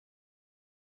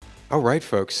All right,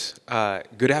 folks.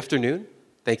 Good afternoon.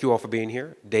 Thank you all for being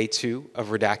here. Day 2 of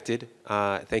Redacted.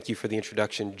 Thank you for the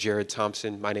introduction, Jarrod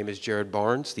Thompson. My name is Jarrod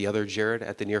Barnes, the other Jarrod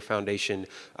at the Near Foundation.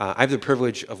 I have the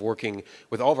privilege of working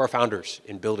with all of our founders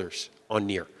and builders on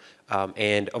Near.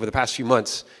 And over the past few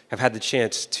months, have had the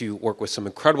chance to work with some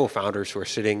incredible founders who are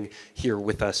sitting here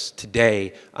with us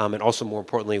today, and also more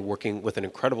importantly, working with an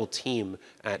incredible team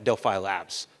at Delphi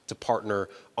Labs to partner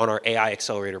on our AI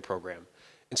Accelerator program.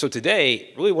 And so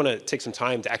today, really want to take some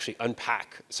time to actually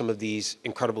unpack some of these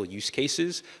incredible use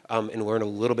cases and learn a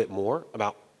little bit more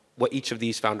about what each of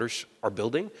these founders are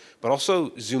building, but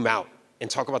also zoom out and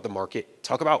talk about the market,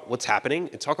 talk about what's happening,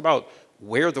 and talk about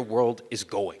where the world is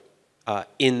going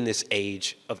in this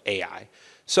age of AI.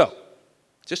 So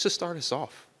just to start us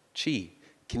off, Chi,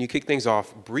 can you kick things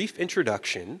off? Brief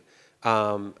introduction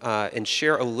and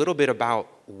share a little bit about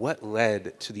what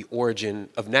led to the origin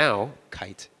of now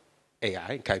Kite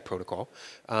AI, Kite protocol,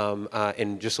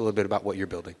 and just a little bit about what you're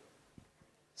building.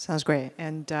 Sounds great.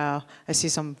 And I see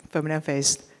some familiar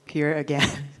face here again,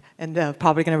 and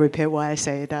probably going to repeat what I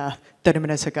said 30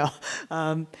 minutes ago.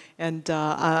 I'm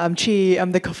Chi.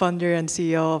 I'm the co-founder and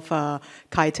CEO of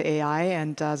Kite AI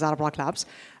and ZettaBlock Labs.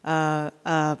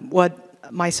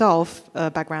 Myself,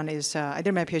 background is I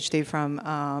did my PhD from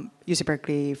UC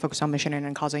Berkeley, focused on machine learning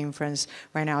and causal inference.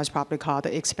 Right now it's probably called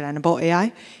explainable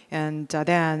AI. And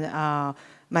then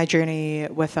my journey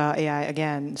with AI,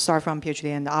 again, start from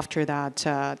PhD, and after that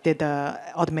did the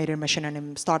automated machine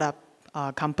learning startup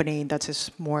company that is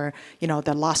more,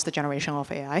 the last generation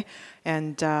of AI.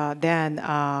 And then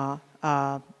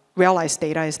realized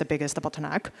data is the biggest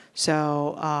bottleneck.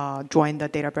 So joined the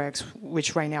Databricks,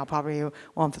 which right now probably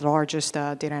one of the largest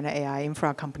data and AI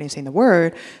infra companies in the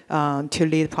world, to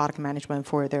lead product management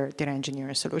for their data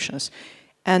engineering solutions.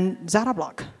 And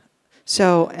ZettaBlock,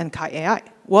 and Kite AI.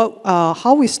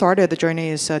 How we started the journey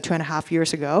is 2.5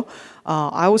 years ago.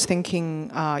 I was thinking,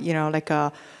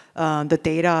 the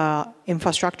data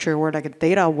infrastructure or like a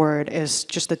data world is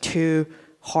just too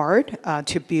hard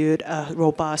to build a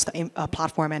robust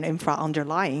platform and infra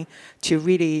underlying to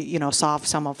really solve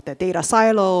some of the data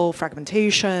silo,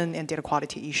 fragmentation, and data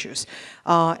quality issues.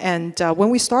 And when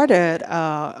we started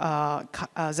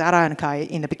Zetta and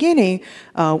Kite in the beginning,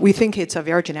 we think it's a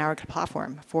very generic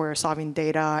platform for solving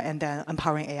data and then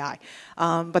empowering AI.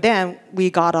 But then we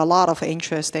got a lot of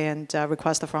interest and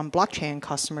requests from blockchain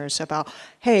customers about,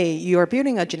 hey, you're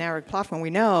building a generic platform, we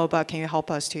know, but can you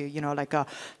help us to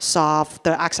solve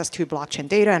the access to blockchain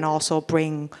data and also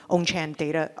bring on-chain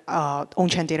data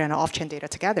and off-chain data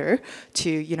together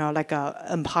to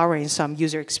empowering some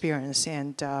user experience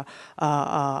and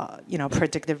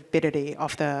predictability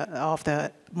of the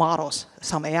models,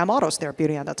 some AI models they're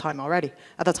building at that time already.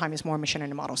 At that time, it's more machine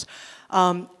learning models.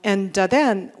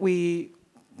 Then we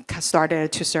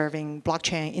started to serving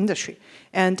blockchain industry.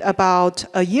 And about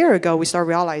a year ago, we started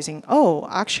realizing,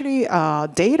 actually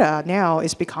data now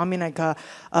is becoming like a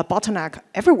bottleneck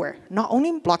everywhere, not only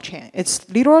in blockchain. It's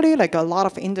literally like a lot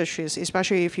of industries,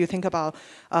 especially if you think about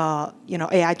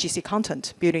AI GC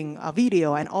content, building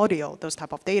video and audio, those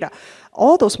type of data.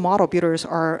 All those model builders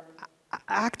are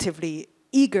actively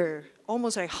eager,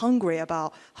 almost like hungry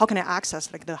about how can I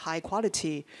access like the high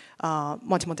quality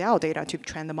multimodal data to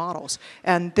train the models.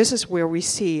 And this is where we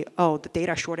see, the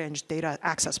data shortage, data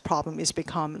access problem is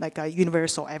become like a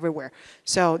universal everywhere.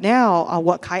 So now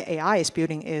what Kite AI is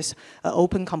building is an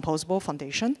open composable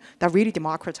foundation that really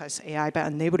democratizes AI by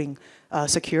enabling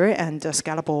secure and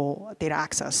scalable data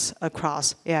access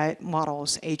across AI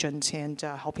models, agents, and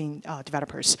helping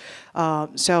developers.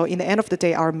 So in the end of the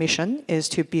day, our mission is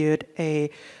to build a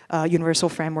universal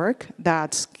framework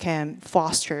that can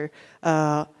foster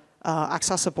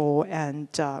accessible and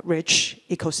rich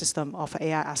ecosystem of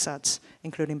AI assets,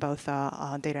 including both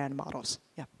data and models.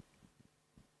 Yeah.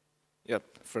 Yep.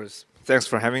 First, thanks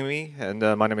for having me. And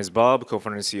my name is Bob,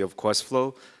 co-founder and CEO of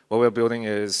Questflow. What we're building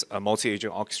is a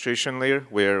multi-agent orchestration layer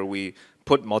where we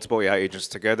put multiple AI agents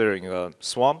together in a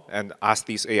swarm and ask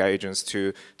these AI agents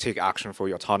to take action for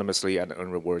you autonomously and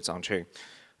earn rewards on-chain.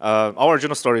 Our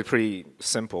original story is pretty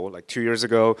simple. Like 2 years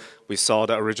ago, we saw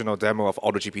the original demo of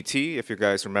AutoGPT, if you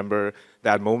guys remember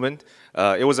that moment.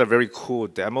 It was a very cool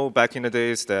demo back in the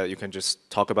days that you can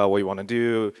just talk about what you want to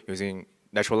do using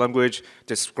natural language,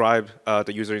 describe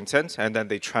the user intent, and then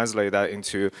they translate that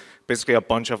into basically a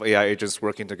bunch of AI agents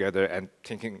working together and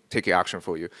taking action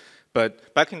for you.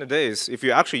 But back in the days, if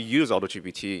you actually use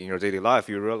AutoGPT in your daily life,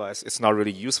 you realize it's not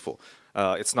really useful.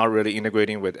 It's not really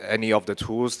integrating with any of the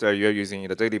tools that you're using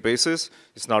on a daily basis.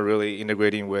 It's not really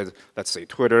integrating with, let's say,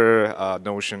 Twitter,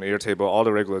 Notion, Airtable, all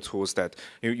the regular tools that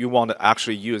you want to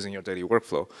actually use in your daily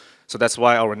workflow. So that's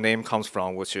why our name comes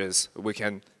from, which is we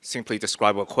can simply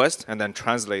describe a quest and then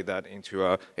translate that into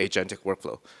an agentic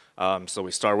workflow. So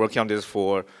we started working on this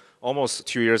for almost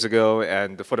 2 years ago,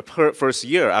 and for the first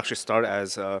year, actually started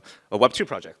as a Web2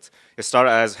 project. It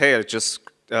started as, hey, just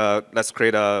let's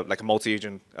create a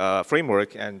multi-agent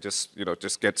framework and just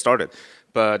get started.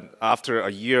 But after a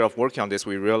year of working on this,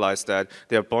 we realized that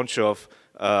there are a bunch of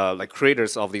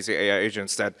creators of these AI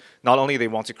agents that not only they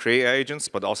want to create AI agents,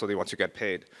 but also they want to get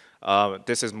paid.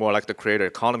 This is more like the creator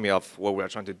economy of what we are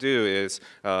trying to do is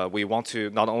we want to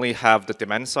not only have the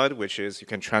demand side, which is you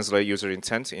can translate user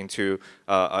intent into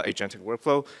agentic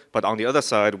workflow, but on the other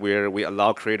side where we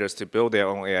allow creators to build their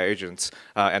own AI agents,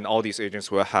 and all these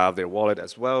agents will have their wallet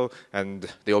as well,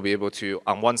 and they'll be able to,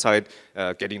 on one side,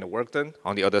 getting the work done,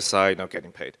 on the other side,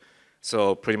 getting paid.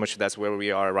 So pretty much that's where we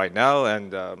are right now,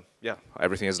 and yeah,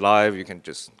 everything is live. You can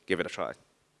just give it a try.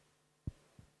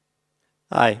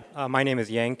 Hi, my name is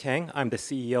Tang. I'm the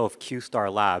CEO of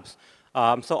QStarLabs.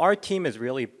 So our team is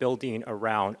really building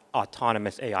around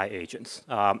autonomous AI agents.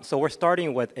 So we're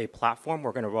starting with a platform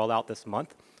we're going to roll out this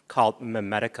month called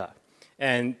Memetica.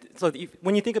 And so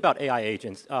when you think about AI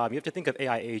agents, you have to think of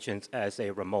AI agents as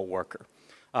a remote worker.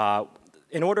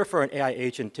 In order for an AI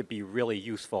agent to be really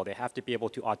useful, they have to be able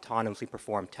to autonomously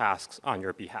perform tasks on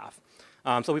your behalf.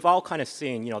 So we've all kind of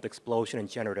seen, the explosion in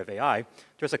generative AI.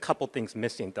 There's a couple things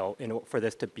missing, though, for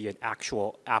this to be an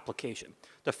actual application.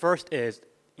 The first is,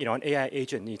 an AI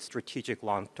agent needs strategic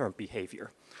long-term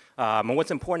behavior. And what's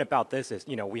important about this is,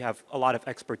 we have a lot of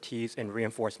expertise in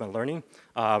reinforcement learning.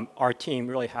 Our team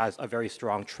really has a very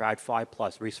strong TradFi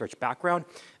plus research background,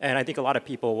 and I think a lot of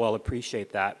people will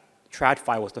appreciate that.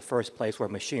 TradFi was the first place where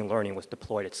machine learning was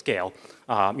deployed at scale.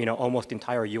 Almost the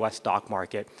entire U.S. stock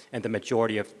market and the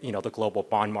majority of the global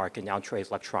bond market now trades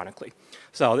electronically.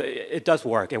 So it does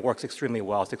work. It works extremely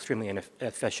well. It's extremely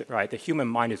efficient, right? The human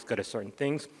mind is good at certain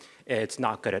things. It's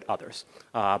not good at others.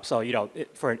 So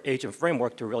for an agent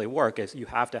framework to really work, is you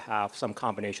have to have some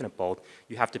combination of both.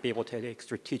 You have to be able to take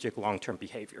strategic long-term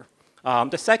behavior.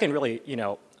 The second really,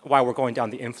 why we're going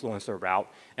down the influencer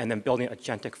route and then building an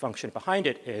agentic function behind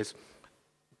it is,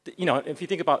 if you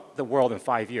think about the world in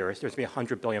 5 years, there's going to be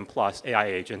 100 billion plus AI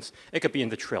agents. It could be in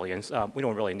the trillions. We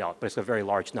don't really know, but it's a very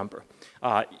large number.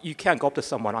 You can't go up to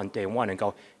someone on day one and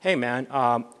go, hey, man,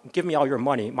 give me all your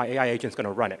money. My AI agent's going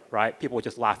to run it, right? People will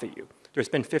just laugh at you. There's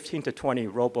been 15 to 20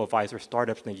 robo-advisor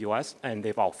startups in the US, and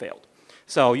they've all failed.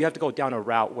 So you have to go down a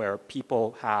route where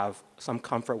people have some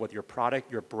comfort with your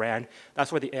product, your brand.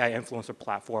 That's where the AI influencer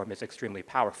platform is extremely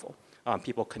powerful.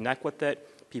 People connect with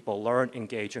it, people learn,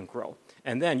 engage, and grow.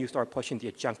 And then you start pushing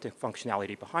the agentic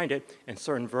functionality behind it in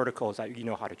certain verticals that you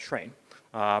know how to train.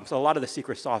 So a lot of the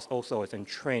secret sauce also is in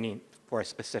training for a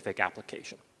specific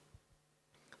application.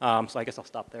 So I guess I'll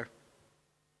stop there.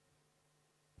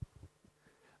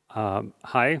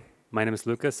 Hi. My name is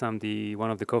Lukas. I'm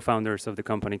one of the co-founders of the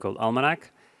company called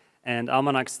Almanak. And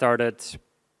Almanak started,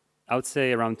 I would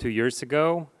say, around 2 years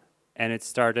ago. And it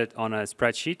started on a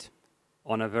spreadsheet,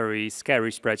 on a very scary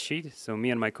spreadsheet. So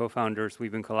me and my co-founders,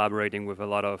 we've been collaborating with a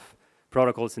lot of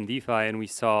protocols in DeFi, and we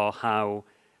saw how,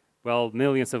 well,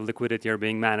 millions of liquidity are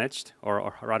being managed,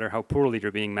 or rather how poorly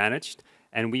they're being managed.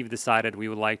 And we've decided we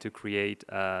would like to create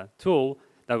a tool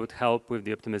that would help with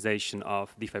the optimization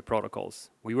of DeFi protocols.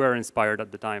 We were inspired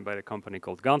at the time by a company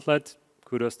called Gauntlet.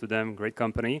 Kudos to them, great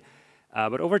company.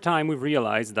 But over time, we've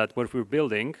realized that what we're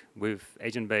building with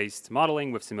agent-based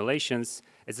modeling, with simulations,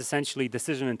 is essentially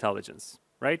decision intelligence,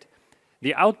 right?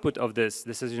 The output of this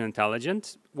decision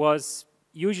intelligence was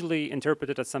usually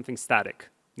interpreted as something static.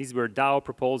 These were DAO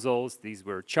proposals, these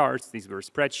were charts, these were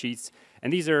spreadsheets,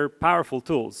 and these are powerful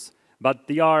tools. But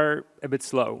they are a bit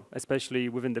slow, especially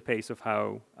within the pace of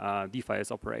how DeFi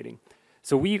is operating.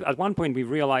 So at one point, we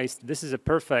realized this is a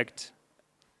perfect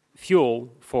fuel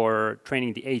for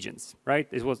training the agents, right?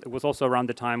 It was also around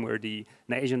the time where the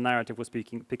Asian narrative was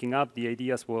picking up. The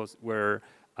ideas were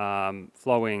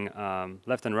flowing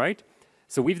left and right.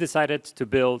 So we've decided to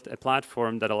build a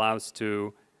platform that allows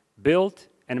to build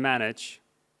and manage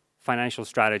financial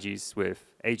strategies with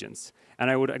agents. And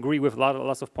I would agree with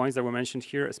lots of points that were mentioned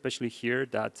here, especially here,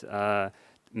 that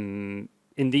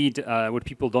indeed what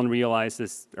people don't realize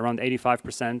is around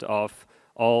 85% of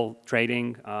all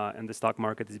trading in the stock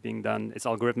market is being done. It's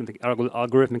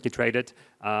algorithmically traded.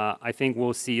 I think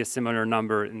we'll see a similar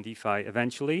number in DeFi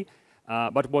eventually.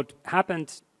 But what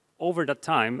happened over that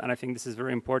time, and I think this is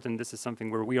very important, this is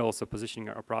something where we are also positioning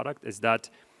our product, is that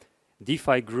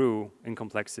DeFi grew in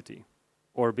complexity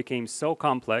or became so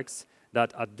complex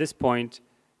that at this point,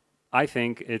 I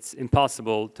think it's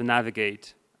impossible to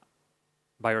navigate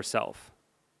by yourself,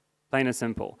 plain and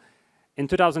simple. In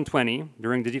 2020,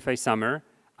 during the DeFi summer,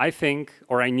 I think,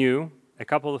 or I knew, a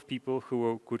couple of people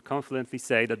who could confidently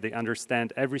say that they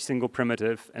understand every single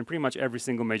primitive and pretty much every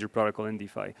single major protocol in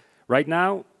DeFi. Right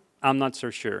now, I'm not so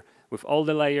sure. With all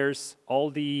the layers, all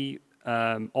the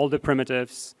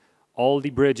primitives, all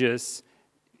the bridges,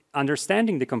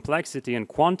 understanding the complexity and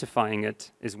quantifying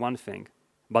it is one thing.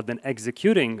 But then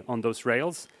executing on those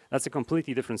rails, that's a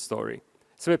completely different story.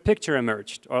 So a picture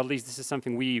emerged, or at least this is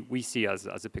something we see as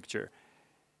a picture.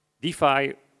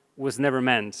 DeFi was never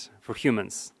meant for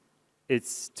humans.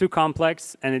 It's too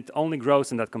complex, and it only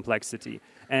grows in that complexity.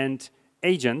 And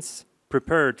agents,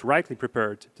 rightly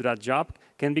prepared to that job,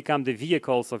 can become the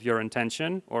vehicles of your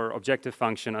intention or objective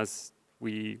function, as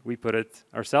we put it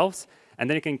ourselves. And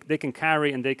then they can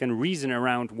carry and they can reason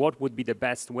around what would be the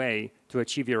best way to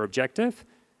achieve your objective,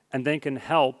 and they can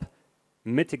help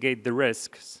mitigate the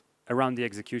risks around the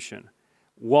execution.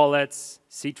 Wallets,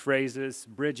 seed phrases,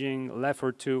 bridging, left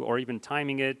or two, or even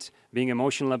timing it, being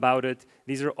emotional about it.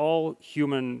 These are all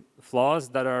human flaws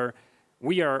that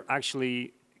we are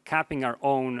actually capping our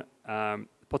own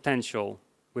potential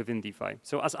within DeFi.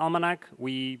 So as Almanak,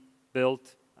 we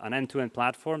built an end-to-end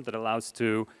platform that allows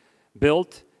to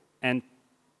build and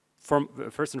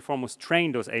first and foremost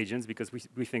train those agents, because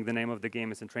we think the name of the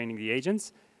game is in training the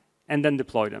agents, and then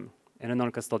deploy them in a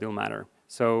non-custodial manner.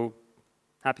 So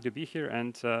happy to be here,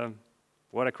 and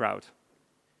what a crowd.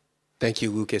 Thank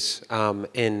you, Lukas.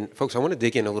 And folks, I want to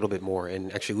dig in a little bit more.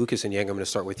 And actually, Lukas and Yang, I'm going to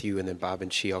start with you, and then Bob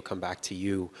and Chi, I'll come back to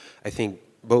you. I think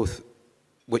both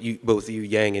you,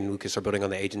 Yang and Lukas, are building on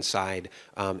the agent side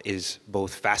is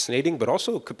both fascinating, but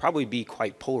also could probably be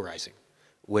quite polarizing,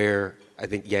 where I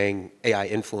think Yang AI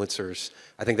influencers,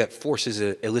 I think that forces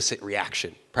an illicit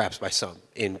reaction, perhaps by some,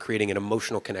 in creating an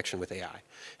emotional connection with AI.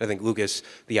 And I think, Lukas,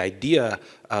 the idea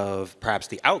of perhaps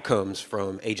the outcomes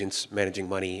from agents managing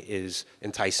money is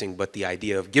enticing, but the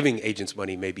idea of giving agents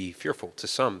money may be fearful to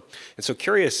some. And so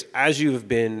curious, as you have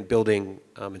been building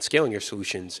and scaling your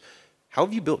solutions, how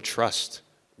have you built trust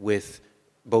with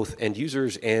both end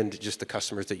users and just the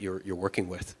customers that you're working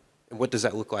with? And what does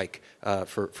that look like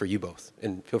for you both?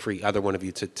 And feel free, either one of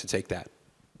you, to take that.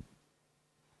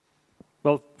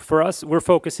 Well, for us, we're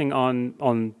focusing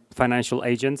on financial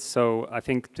agents. So I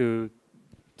think to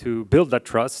build that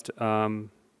trust, I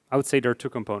would say there are two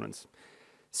components.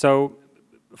 So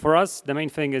for us, the main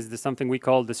thing is something we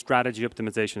call the strategy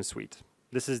optimization suite.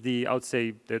 This is I would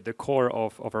say, the core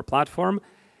of our platform.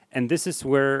 And this is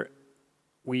where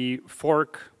we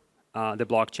fork the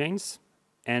blockchains,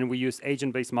 and we use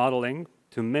agent-based modeling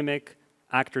to mimic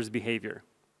actors' behavior,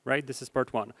 right? This is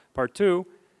part one. Part two,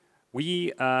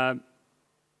 we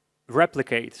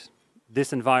replicate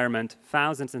this environment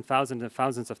thousands and thousands and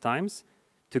thousands of times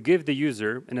to give the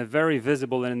user, in a very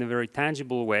visible and in a very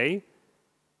tangible way,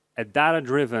 a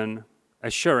data-driven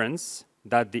assurance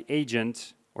that the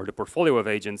agent or the portfolio of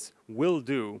agents will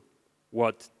do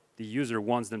what the user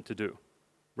wants them to do,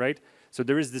 right? So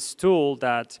there is this tool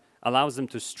that allows them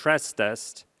to stress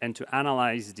test and to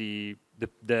analyze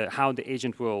how the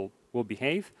agent will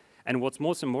behave. And what's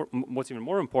even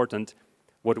more important,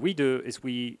 what we do is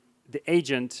the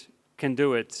agent can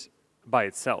do it by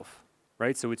itself,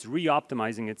 right? So it's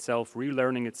re-optimizing itself,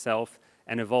 relearning itself,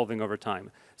 and evolving over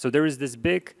time. So there is this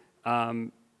big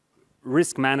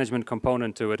risk management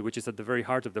component to it, which is at the very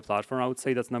heart of the platform. I would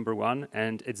say that's number one,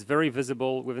 and it's very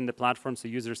visible within the platform, so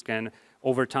users can,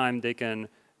 over time, they can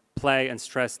play and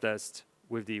stress test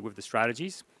with the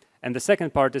strategies. And the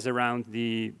second part is around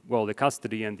the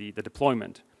custody and the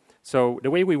deployment. So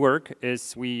the way we work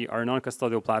is we are a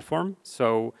non-custodial platform,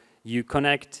 so you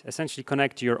essentially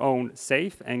connect your own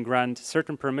safe and grant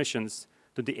certain permissions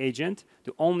to the agent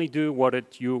to only do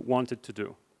what you want it to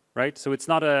do, right? So it's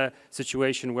not a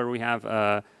situation where we have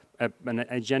an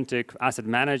agentic asset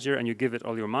manager and you give it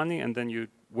all your money and then you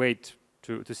wait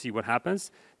to see what happens.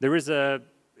 There is a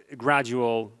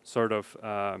gradual sort of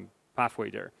pathway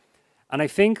there. And I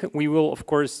think we will, of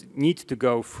course, need to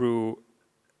go through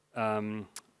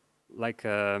like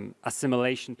an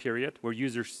assimilation period where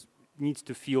users need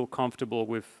to feel comfortable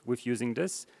with using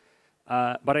this.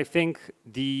 But I think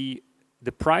the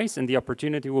price and the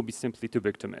opportunity will be simply too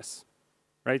big to miss,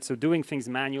 right? So doing things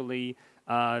manually,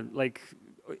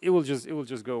 it will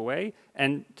just go away.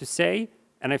 And to say,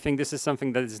 and I think this is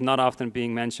something that is not often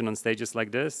being mentioned on stages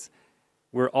like this,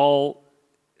 we're all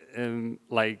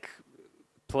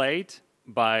played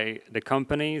by the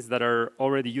companies that are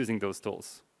already using those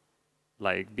tools.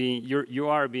 Like you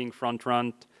are being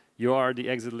front-run, you are the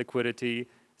exit liquidity,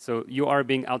 so you are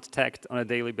being out-teched on a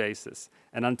daily basis.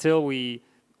 And until we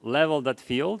level that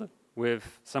field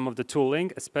with some of the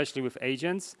tooling, especially with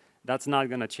agents, that's not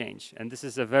going to change. And this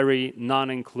is a very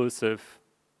non-inclusive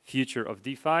future of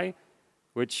DeFi,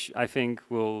 which I think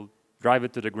will drive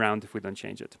it to the ground if we don't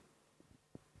change it.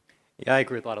 Yeah, I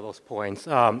agree with a lot of those points.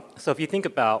 So if you think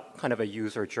about kind of a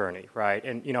user journey, right?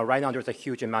 And right now there's a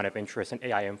huge amount of interest in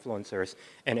AI influencers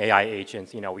and AI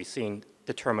agents. We've seen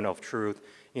the Terminal of Truth.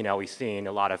 We've seen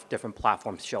a lot of different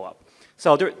platforms show up.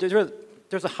 So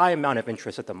there's a high amount of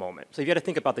interest at the moment. So you got to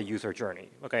think about the user journey,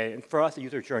 okay? And for us, the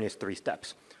user journey is 3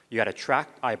 steps. You got to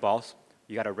attract eyeballs,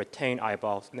 you got to retain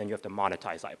eyeballs, and then you have to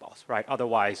monetize eyeballs, right?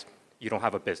 Otherwise, you don't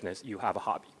have a business, you have a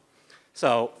hobby.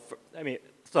 So,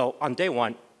 so on day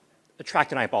one,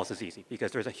 attracting eyeballs is easy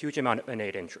because there's a huge amount of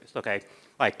innate interest, okay?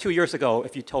 Like 2 years ago,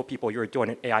 if you told people you were doing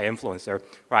an AI influencer,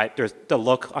 right, the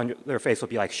look on their face would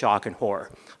be like shock and horror.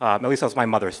 At least that was my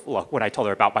mother's look when I told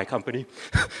her about my company.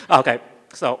 Okay,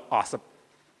 so awesome.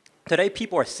 Today,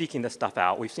 people are seeking this stuff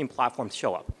out. We've seen platforms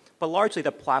show up. But largely,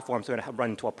 the platforms are going to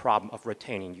run into a problem of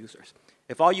retaining users.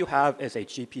 If all you have is a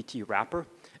GPT wrapper,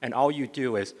 and all you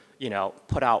do is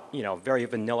put out very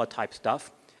vanilla type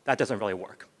stuff, that doesn't really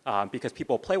work. Because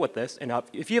people play with this, and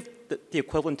if you have the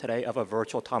equivalent today of a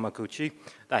virtual Tamagotchi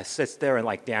that sits there and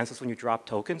like dances when you drop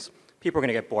tokens, people are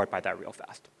going to get bored by that real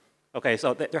fast. Okay,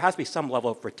 so there has to be some level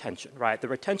of retention, right? The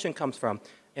retention comes from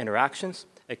interactions.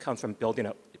 It comes from building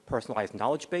a personalized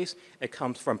knowledge base. It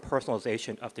comes from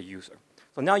personalization of the user.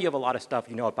 So now you have a lot of stuff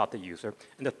you know about the user.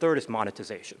 And the third is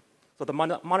monetization. So the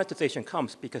monetization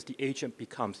comes because the agent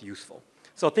becomes useful.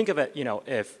 So think of it,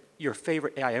 if your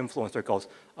favorite AI influencer goes,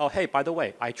 oh, hey, by the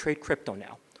way, I trade crypto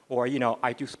now. Or,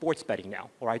 I do sports betting now.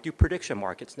 Or I do prediction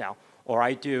markets now. Or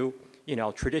I do,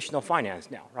 traditional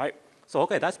finance now, right? So,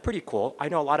 okay, that's pretty cool. I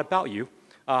know a lot about you.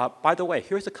 By the way,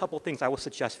 here's a couple things I would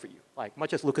suggest for you. Like,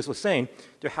 much as Lukas was saying,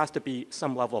 there has to be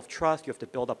some level of trust. You have to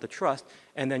build up the trust,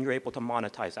 and then you're able to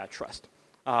monetize that trust.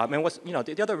 And what's,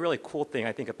 the other really cool thing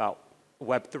I think about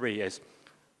Web3 is,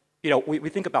 we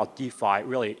think about DeFi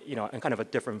really, in kind of a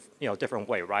different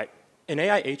way, right? An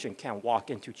AI agent can walk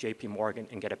into JP Morgan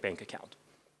and get a bank account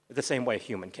the same way a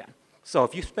human can. So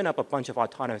if you spin up a bunch of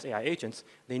autonomous AI agents,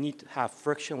 they need to have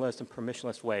frictionless and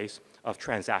permissionless ways of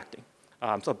transacting.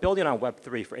 So building on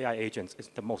Web3 for AI agents is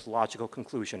the most logical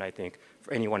conclusion, I think,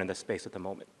 for anyone in this space at the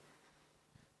moment.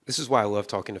 This is why I love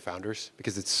talking to founders,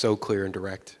 because it's so clear and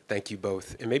direct. Thank you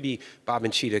both. And maybe Bob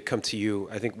and Cheetah, come to you.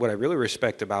 I think what I really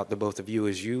respect about the both of you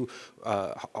is you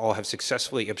all have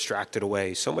successfully abstracted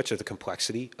away so much of the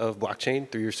complexity of blockchain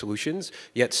through your solutions,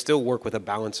 yet still work with a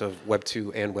balance of Web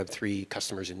 2 and Web 3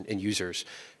 customers and users.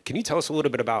 Can you tell us a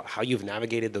little bit about how you've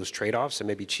navigated those trade-offs? And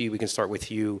maybe, Chi, we can start with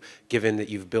you, given that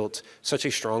you've built such a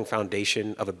strong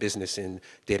foundation of a business in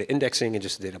data indexing and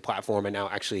just a data platform, and now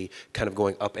actually kind of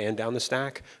going up and down the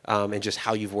stack, and just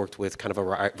how you've worked with kind of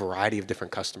a variety of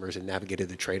different customers and navigated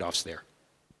the trade-offs there.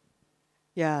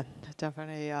 Yeah,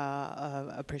 definitely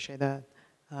appreciate that,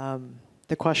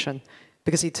 the question,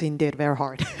 because it's indeed very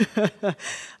hard.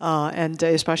 And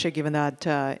especially given that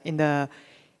in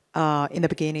the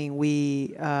beginning,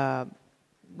 we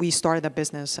started the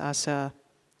business as a,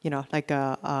 like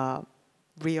a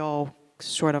real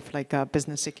sort of like a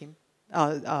business seeking,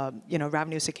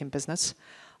 revenue seeking business,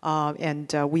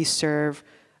 and we serve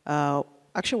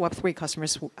actually Web3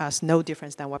 customers as no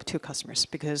difference than Web2 customers,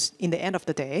 because in the end of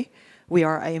the day, we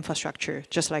are an infrastructure,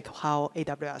 just like how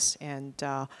AWS and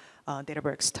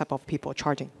Databricks type of people are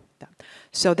charging them.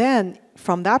 So then,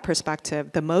 from that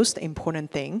perspective, the most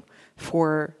important thing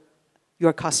for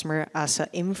your customer as an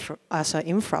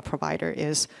infra provider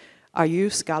is, are you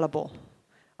scalable?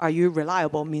 Are you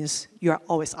reliable? Means you're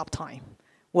always uptime.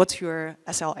 What's your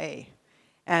SLA?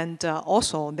 And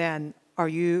also then, are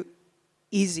you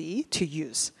easy to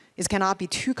use? It cannot be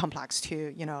too complex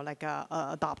to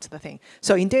adopt the thing.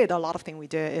 So indeed, a lot of things we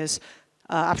do is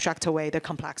abstract away the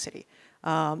complexity.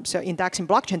 So indexing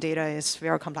blockchain data is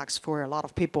very complex for a lot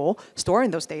of people.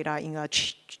 Storing those data in a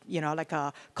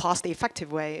a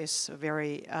cost-effective way is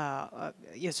very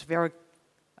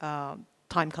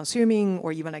time-consuming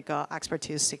or even like a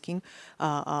expertise-seeking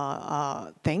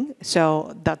thing.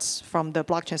 So that's from the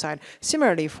blockchain side.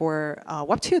 Similarly for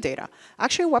Web2 data,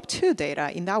 actually Web2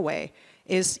 data in that way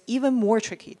is even more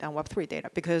tricky than Web3 data,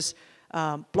 because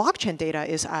blockchain data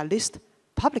is at least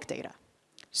public data.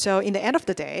 So in the end of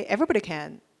the day, everybody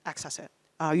can access it.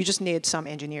 You just need some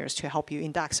engineers to help you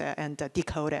index it and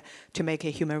decode it to make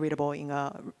it human readable in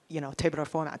a tabular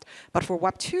format. But for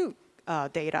Web2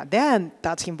 data, then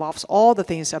that involves all the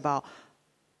things about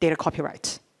data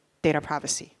copyright, data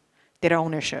privacy, data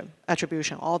ownership,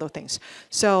 attribution, all those things.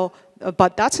 So,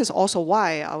 but that is also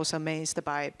why I was amazed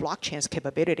by blockchain's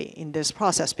capability in this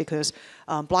process, because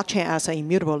blockchain as an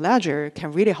immutable ledger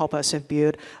can really help us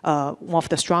build one of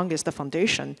the strongest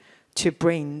foundation to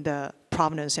bring the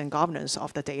provenance and governance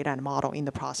of the data and model in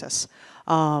the process.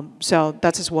 So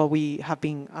that is what we have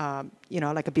been,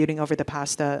 building over the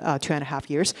past 2.5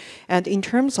 years. And in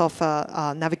terms of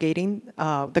navigating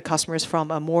the customers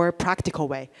from a more practical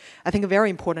way, I think very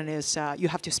important is you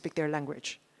have to speak their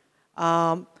language.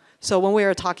 So when we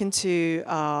are talking to,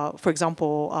 for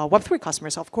example, Web3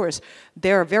 customers, of course,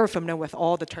 they're very familiar with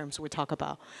all the terms we talk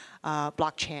about,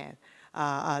 blockchain,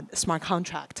 smart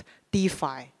contract,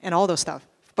 DeFi, and all those stuff.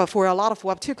 But for a lot of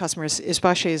Web2 customers,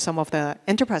 especially some of the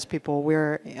enterprise people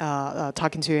we're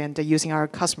talking to and using our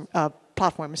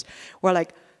platforms, we're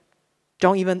like,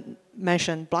 don't even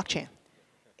mention blockchain.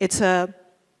 It's a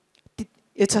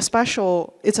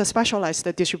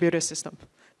specialized distributed system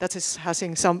that has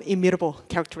some immutable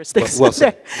characteristics. Well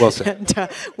said. Well said. And,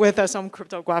 with some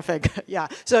cryptographic, yeah.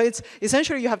 So it's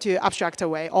essentially you have to abstract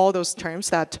away all those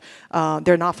terms that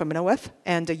they're not familiar with,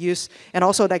 and use, and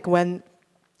also like when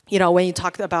you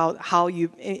talked about how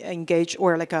you engage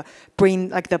or bring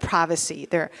the privacy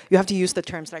there, you have to use the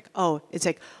terms like, oh, it's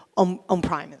like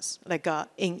on-premise, like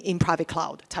in private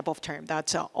cloud type of term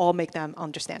that all make them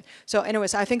understand. So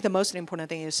anyways, I think the most important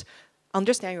thing is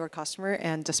understand your customer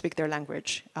and speak their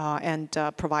language and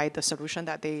provide the solution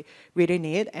that they really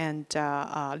need, and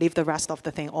leave the rest of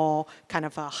the thing all kind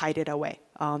of hide it away.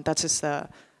 That is the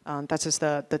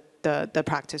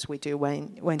practice we do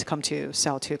when it comes to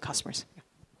sell to customers.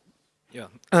 Yeah,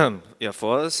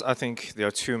 for us, I think there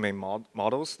are two main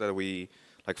models that we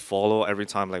follow every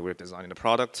time we're designing the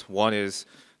product. One is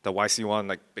the YC one,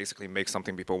 basically make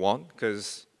something people want,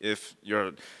 because if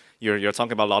you're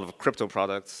talking about a lot of crypto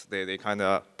products, they kind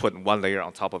of put one layer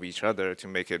on top of each other to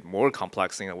make it more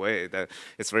complex in a way that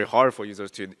it's very hard for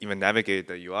users to even navigate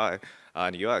the UI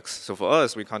and UX. So for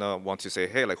us, we kind of want to say,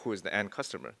 hey, who is the end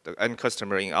customer? The end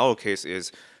customer in our case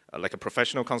is like a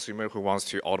professional consumer who wants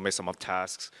to automate some of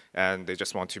tasks, and they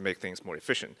just want to make things more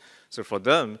efficient. So for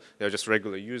them, they're just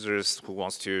regular users who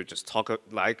wants to just talk with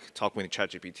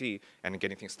ChatGPT and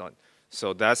getting things done.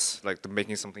 So that's the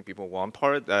making something people want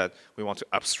part, that we want to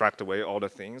abstract away all the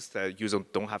things that users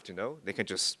don't have to know. They can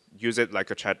just use it like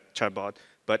a chatbot,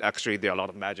 but actually there are a lot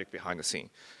of magic behind the scene.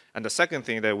 And the second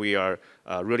thing that we are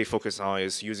really focused on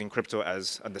is using crypto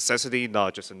as a necessity,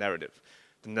 not just a narrative.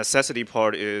 The necessity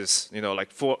part is, in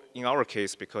our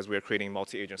case, because we are creating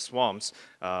multi-agent swarms,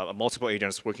 multiple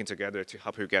agents working together to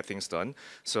help you get things done.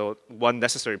 So one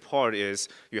necessary part is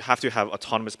you have to have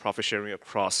autonomous profit sharing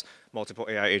across multiple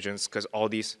AI agents, because all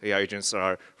these AI agents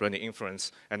are running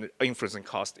inference, and inferencing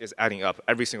cost is adding up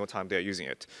every single time they're using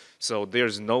it. So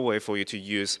there's no way for you to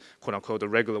use, quote unquote, the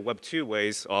regular Web2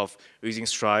 ways of using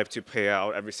Stripe to pay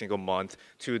out every single month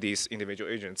to these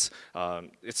individual agents.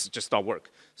 It's just not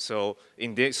work. So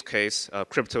in this case,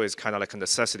 crypto is kind of like a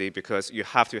necessity, because you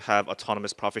have to have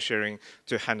autonomous profit sharing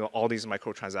to handle all these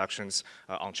microtransactions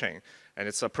on chain. And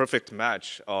it's a perfect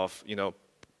match of,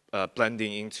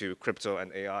 blending into crypto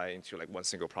and AI into one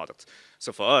single product.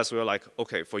 So for us, we were like,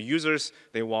 okay, for users,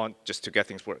 they want just to get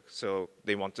things work. So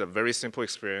they want a very simple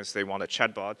experience. They want a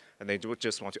chatbot, and they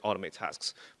just want to automate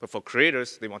tasks. But for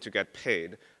creators, they want to get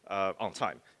paid on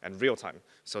time and real time.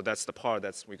 So that's the part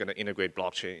that we're going to integrate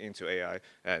blockchain into AI,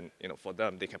 and for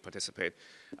them, they can participate.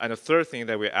 And the third thing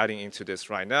that we're adding into this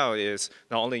right now is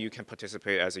not only you can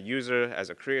participate as a user, as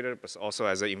a creator, but also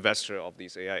as an investor of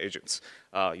these AI agents.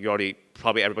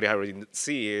 Probably everybody already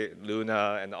see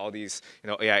Luna and all these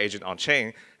AI agents on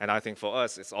chain. And I think for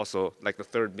us, it's also the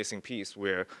third missing piece,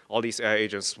 where all these AI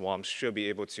agent swarms should be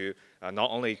able to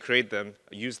not only create them,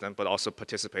 use them, but also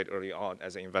participate early on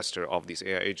as an investor of these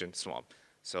AI agent swarm.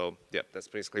 So yeah, that's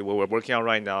basically what we're working on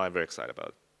right now. I'm very excited about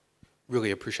it.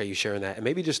 Really appreciate you sharing that. And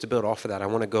maybe just to build off of that, I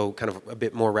want to go kind of a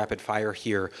bit more rapid fire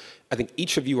here. I think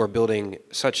each of you are building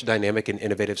such dynamic and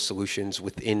innovative solutions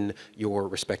within your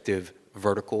respective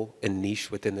vertical and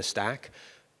niche within the stack.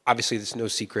 Obviously, it's no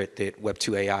secret that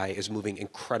Web2 AI is moving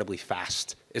incredibly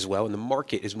fast as well, and the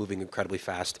market is moving incredibly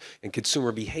fast, and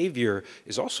consumer behavior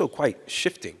is also quite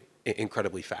shifting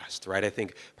incredibly fast, right? I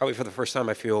think probably for the first time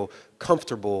I feel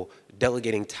comfortable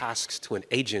delegating tasks to an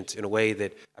agent in a way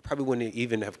that I probably wouldn't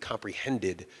even have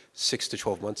comprehended 6 to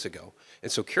 12 months ago.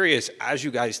 And so curious, as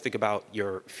you guys think about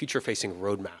your future-facing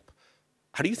roadmap,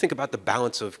 how do you think about the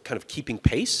balance of kind of keeping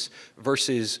pace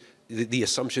versus the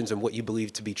assumptions and what you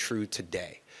believe to be true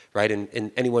today? right?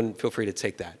 And anyone feel free to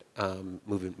take that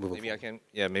moving Maybe forward.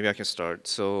 maybe I can start.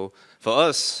 So for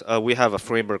us, we have a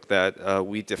framework that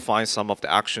we define some of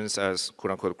the actions as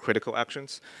quote unquote critical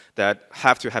actions that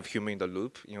have to have human in the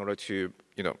loop in order to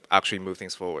actually move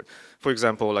things forward. For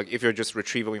example, like if you're just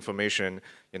retrieving information,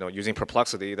 using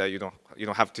Perplexity, that you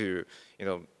don't have to,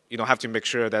 you don't have to make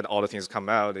sure that all the things come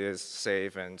out is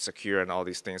safe and secure and all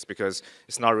these things because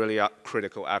it's not really a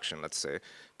critical action, let's say.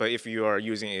 But if you are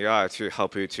using AI to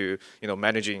help you to,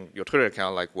 managing your Twitter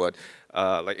account, like what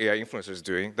like AI influencers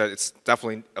doing, that it's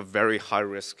definitely a very high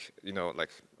risk, like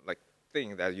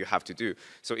thing that you have to do.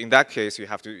 So in that case, you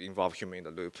have to involve human in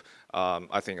the loop.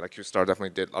 I think like QStar definitely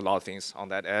did a lot of things on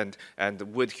that end. And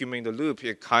with human in the loop,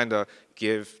 it kind of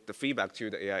give the feedback to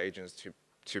the AI agents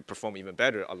to perform even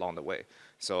better along the way.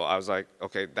 So I was like,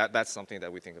 okay, that's something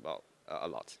that we think about a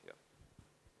lot. Yeah.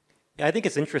 Yeah, I think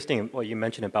it's interesting what you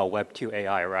mentioned about Web2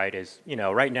 AI, right? Is,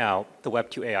 right now, the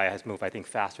Web2 AI has moved, I think,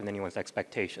 faster than anyone's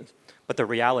expectations. But the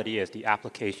reality is the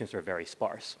applications are very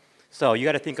sparse. So you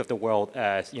got to think of the world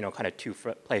as, kind of two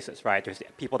places, right? There's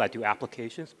people that do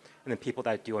applications, and then people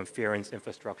that do inference,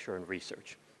 infrastructure, and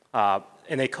research.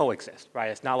 And they coexist, right?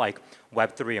 It's not like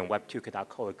Web3 and Web2 cannot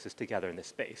coexist together in this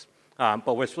space.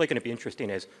 But what's really going to be interesting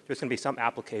is there's going to be some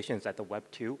applications that the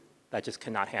Web2 that just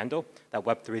cannot handle, that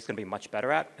Web3 is going to be much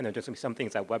better at, and then there's going to be some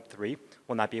things that Web3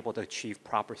 will not be able to achieve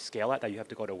proper scale at that you have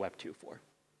to go to Web2 for.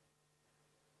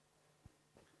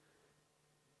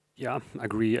 Yeah,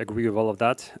 agree with all of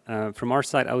that. From our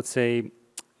side, I would say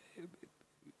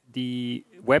the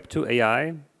Web2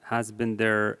 AI has been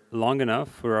there long enough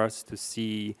for us to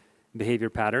see behavior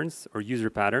patterns or user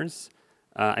patterns.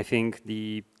 I think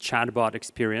the chatbot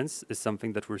experience is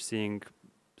something that we're seeing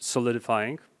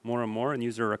solidifying more and more, and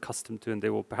users are accustomed to, and they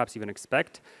will perhaps even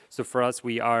expect. So for us,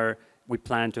 we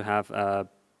plan to have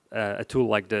a tool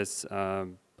like this.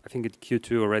 I think at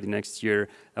Q2 already next year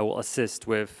that will assist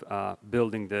with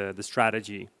building the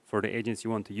strategy for the agents you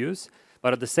want to use.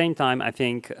 But at the same time, I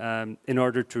think in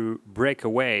order to break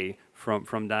away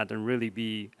from that and really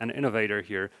be an innovator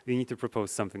here, you need to propose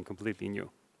something completely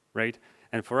new, right?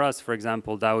 And for us, for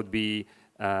example, that would be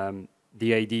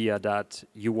the idea that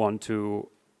you want to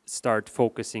start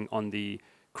focusing on the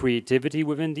creativity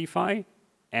within DeFi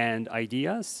and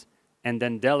ideas, and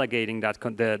then delegating that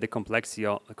the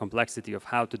complexity of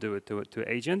how to do it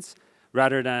to agents,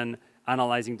 rather than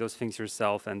analyzing those things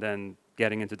yourself and then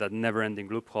getting into that never-ending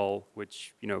loophole,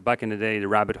 which, back in the day, the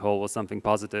rabbit hole was something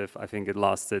positive. I think it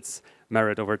lost its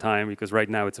merit over time because right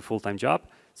now it's a full-time job.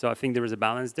 So I think there is a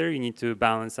balance there. You need to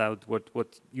balance out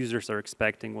what users are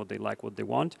expecting, what they like, what they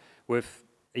want, with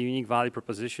a unique value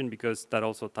proposition, because that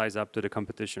also ties up to the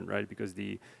competition, right? Because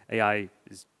the AI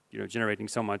is generating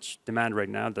so much demand right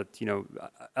now that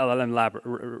LLM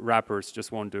wrappers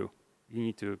just won't do. You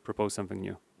need to propose something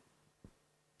new.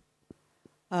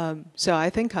 So I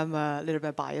think I'm a little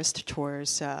bit biased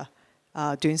towards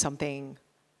doing something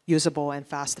usable and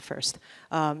fast first.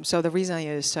 So the reason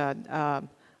is,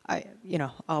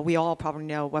 we all probably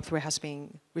know Web3 has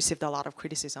received a lot of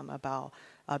criticism about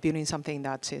building something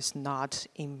that is not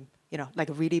like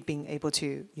really being able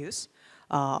to use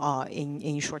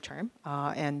in short term.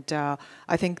 And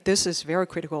I think this is very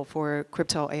critical for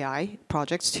crypto AI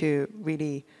projects to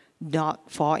really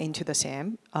not fall into the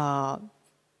same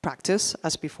practice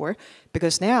as before,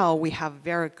 because now we have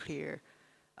very clear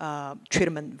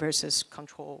treatment versus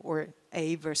control, or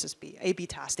A versus B, A/B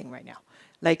testing right now.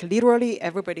 Like literally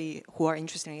everybody who are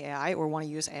interested in AI or want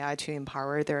to use AI to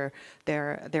empower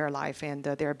their life and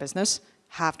their business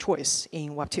have choice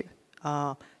in Web2.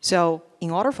 So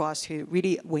in order for us to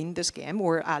really win this game,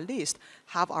 or at least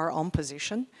have our own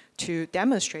position to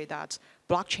demonstrate that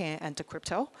blockchain and the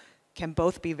crypto can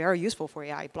both be very useful for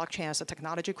AI. Blockchain as a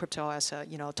technology, crypto as a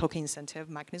token incentive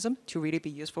mechanism to really be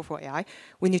useful for AI.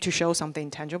 We need to show something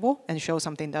tangible and show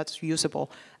something that's usable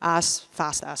as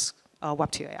fast as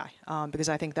Web2 AI, because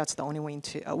I think that's the only way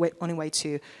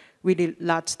to really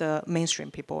let the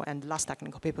mainstream people and less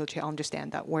technical people to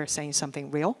understand that we're saying something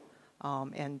real,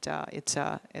 and it's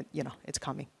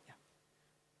coming. Yeah.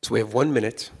 So we have 1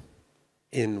 minute.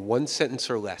 In one sentence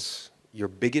or less, your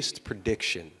biggest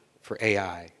prediction for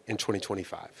AI in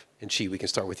 2025. And Chi, we can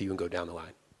start with you and go down the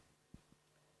line.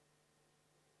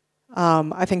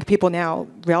 I think people now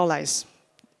realize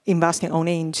investing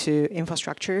only into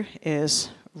infrastructure is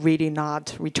really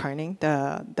not returning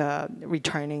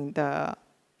the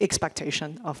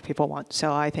expectation of people want.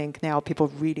 So I think now people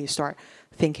really start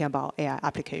thinking about AI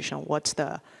application. What's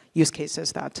the use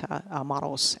cases that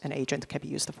models and agents can be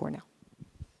used for now?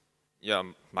 Yeah,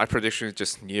 my prediction is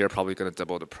just Near probably going to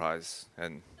double the price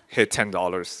and hit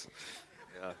 $10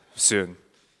 soon.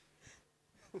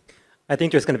 I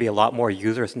think there's going to be a lot more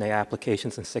users in AI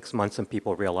applications in 6 months than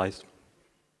people realized.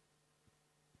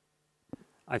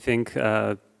 I think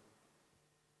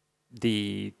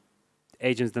the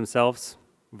agents themselves,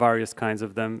 various kinds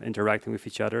of them interacting with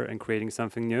each other and creating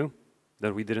something new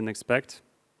that we didn't expect,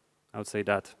 I would say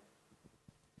that.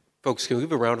 Folks, can we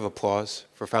give a round of applause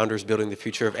for founders building the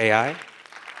future of AI?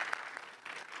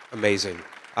 Amazing.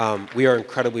 We are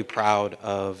incredibly proud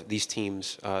of these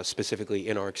teams, specifically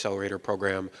in our Accelerator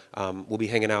program. We'll be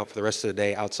hanging out for the rest of the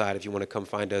day outside if you want to come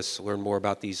find us, learn more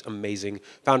about these amazing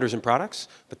founders and products.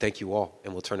 But thank you all,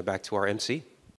 and we'll turn it back to our MC.